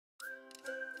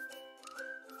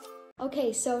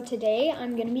Okay, so today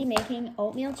I'm gonna be making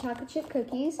oatmeal chocolate chip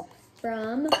cookies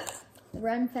from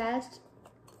Run Fast,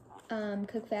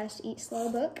 Cook Fast, Eat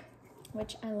Slow book,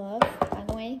 which I love, by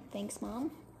the way. Thanks, Mom.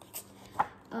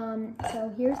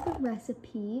 So here's the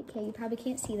recipe. Okay, you probably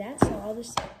can't see that, so I'll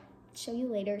just show you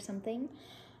later or something.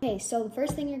 Okay, so the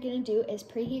first thing you're gonna do is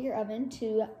preheat your oven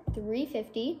to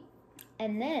 350,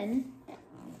 and then,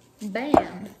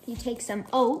 bam, you take some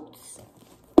oats,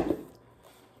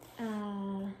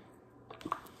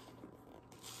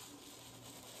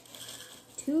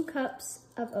 2 cups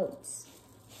of oats.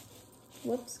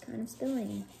 Whoops, kind of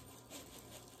spilling.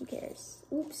 Who cares?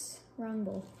 Oops, wrong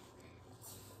bowl.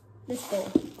 This bowl.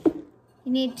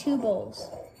 You need 2 bowls.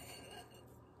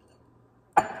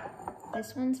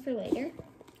 This one's for later.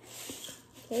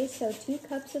 Okay, so 2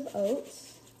 cups of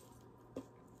oats.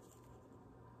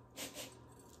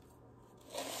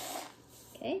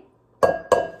 Okay.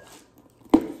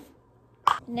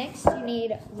 Next, you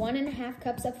need 1.5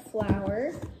 cups of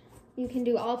flour. You can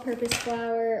do all-purpose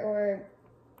flour or,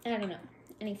 I don't know,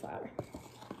 any flour.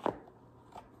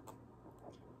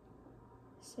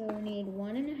 So we need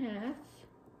 1.5.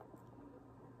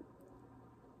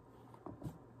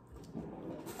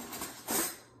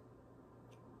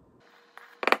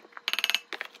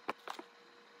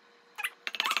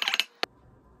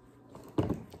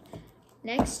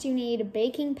 Next, you need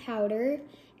baking powder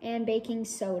and baking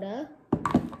soda.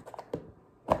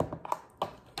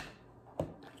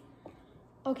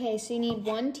 Okay, so you need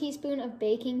 1 teaspoon of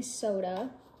baking soda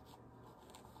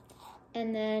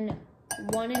and then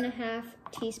 1.5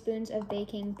 teaspoons of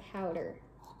baking powder.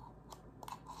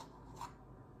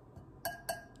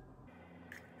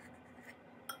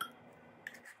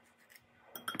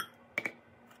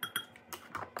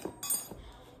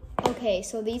 Okay,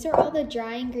 so these are all the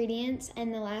dry ingredients,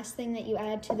 and the last thing that you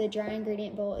add to the dry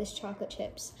ingredient bowl is chocolate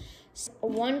chips. So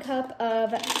 1 cup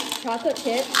of chocolate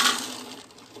chips.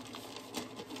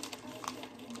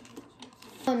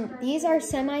 These are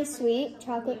semi-sweet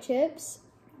chocolate chips,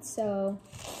 so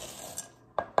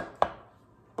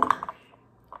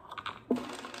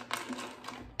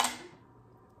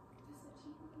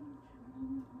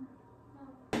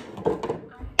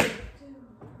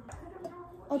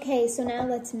okay, so now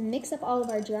let's mix up all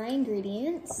of our dry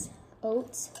ingredients: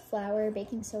 oats, flour,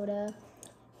 baking soda,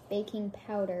 baking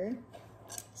powder,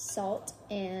 salt,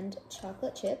 and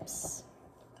chocolate chips.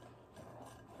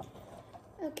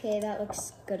 Okay, that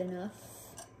looks good enough.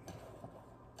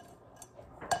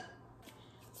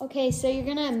 Okay, so you're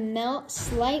gonna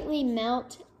slightly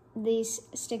melt these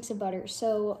sticks of butter.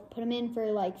 So put them in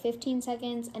for like 15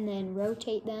 seconds and then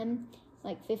rotate them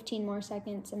like 15 more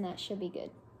seconds, and that should be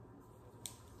good.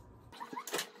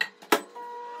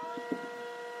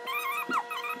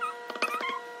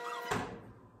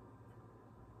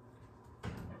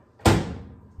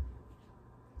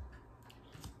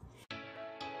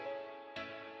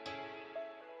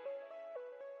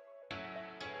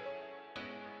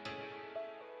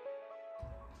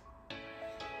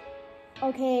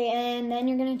 Okay, and then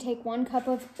you're gonna take 1 cup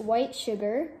of white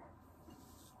sugar.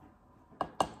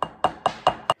 And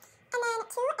then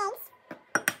 2 eggs.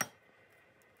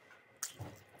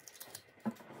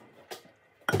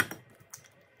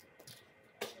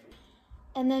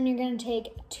 And then you're gonna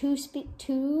take 2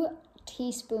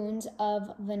 teaspoons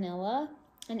of vanilla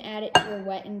and add it to your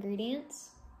wet ingredients.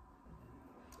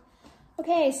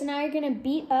 Okay, so now you're gonna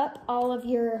beat up all of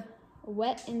your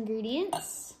wet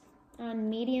ingredients on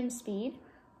medium speed.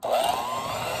 Whoa,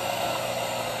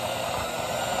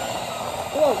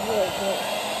 whoa, whoa.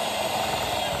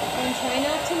 And try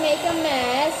not to make a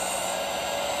mess.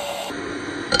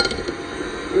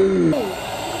 Ooh.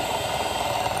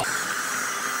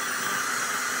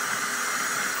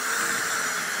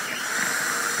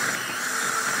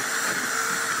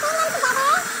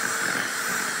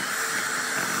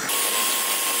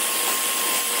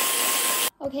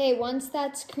 Okay, once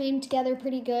that's creamed together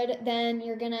pretty good, then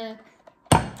you're gonna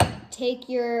take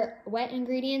your wet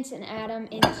ingredients and add them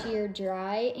into your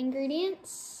dry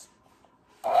ingredients.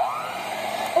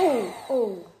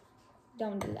 Oh,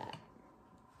 don't do that.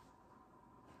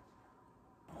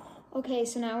 Okay,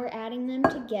 so now we're adding them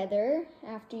together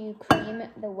after you cream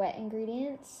the wet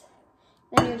ingredients.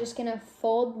 Then you're just gonna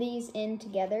fold these in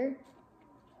together.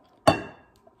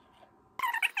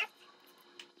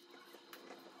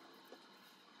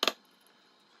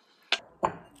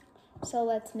 So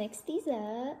let's mix these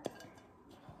up.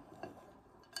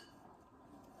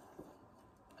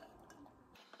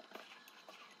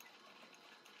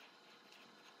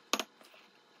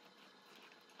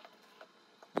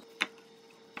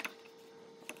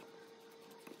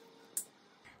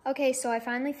 Okay, so I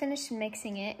finally finished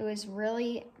mixing it. It was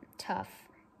really tough.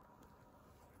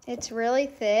 It's really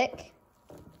thick.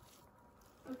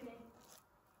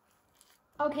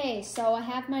 Okay, so I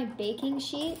have my baking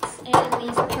sheets and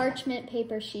these parchment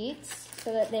paper sheets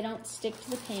so that they don't stick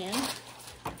to the pan.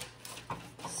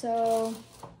 So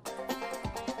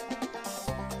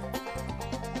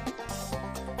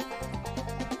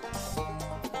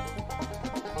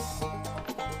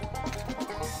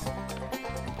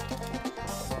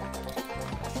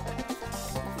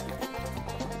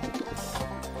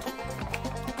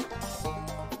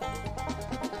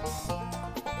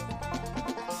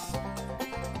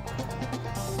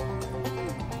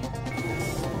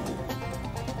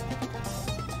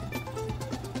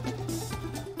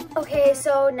okay,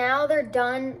 so now they're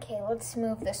done. Okay, let's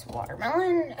move this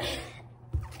watermelon.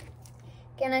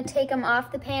 Gonna take them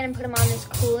off the pan and put them on this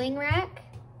cooling rack.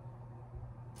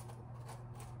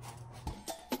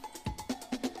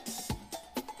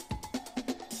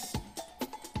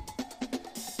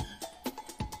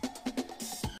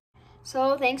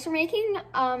 So thanks for making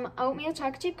oatmeal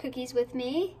chocolate chip cookies with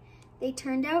me. They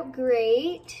turned out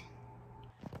great.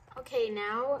 Okay,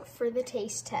 now for the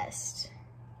taste test.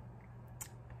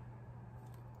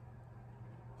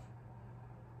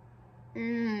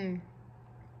 Mmm.